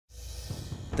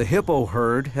The hippo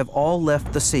herd have all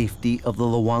left the safety of the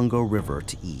Luongo River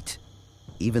to eat,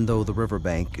 even though the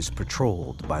riverbank is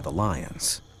patrolled by the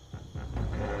lions.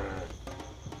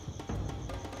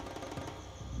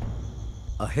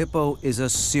 A hippo is a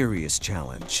serious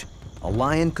challenge. A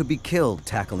lion could be killed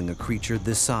tackling a creature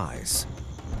this size.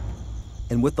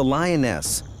 And with the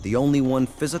lioness, the only one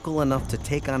physical enough to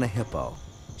take on a hippo,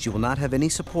 she will not have any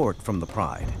support from the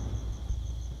pride.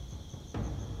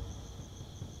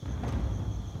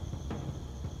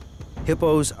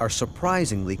 Hippos are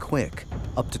surprisingly quick,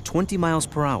 up to 20 miles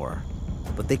per hour,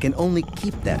 but they can only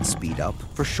keep that speed up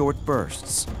for short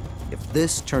bursts. If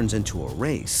this turns into a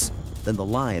race, then the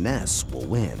lioness will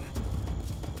win.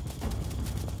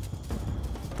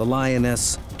 The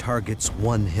lioness targets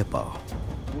one hippo.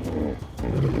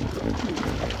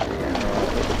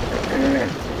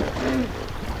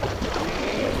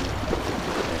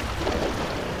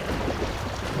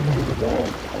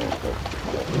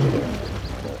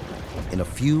 In a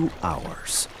few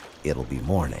hours, it'll be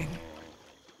morning.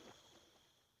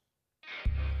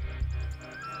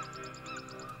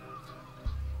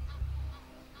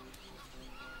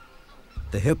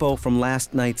 The hippo from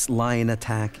last night's lion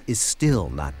attack is still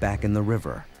not back in the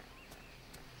river.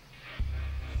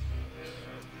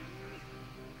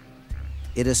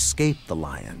 It escaped the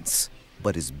lions,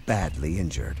 but is badly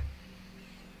injured.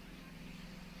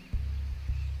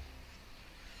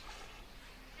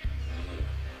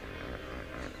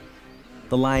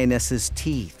 The lioness's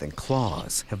teeth and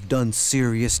claws have done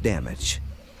serious damage.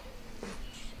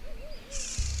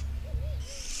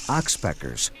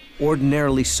 Oxpeckers,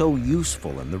 ordinarily so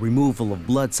useful in the removal of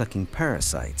blood-sucking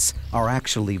parasites, are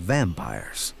actually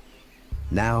vampires.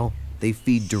 Now they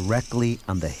feed directly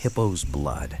on the hippo's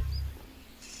blood.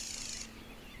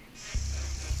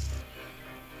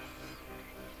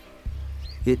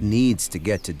 It needs to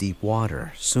get to deep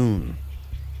water soon.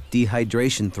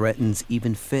 Dehydration threatens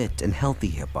even fit and healthy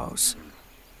hippos.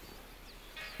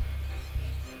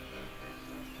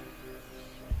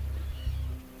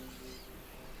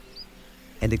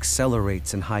 And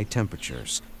accelerates in high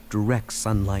temperatures, direct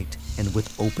sunlight, and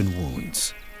with open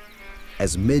wounds.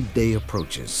 As midday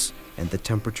approaches and the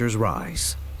temperatures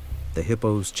rise, the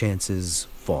hippo's chances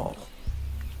fall.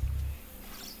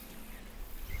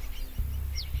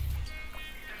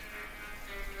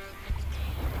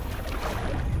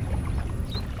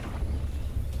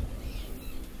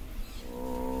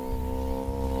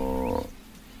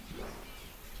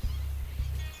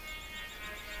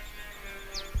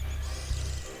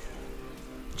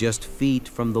 Just feet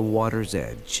from the water's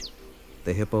edge,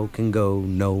 the hippo can go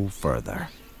no further.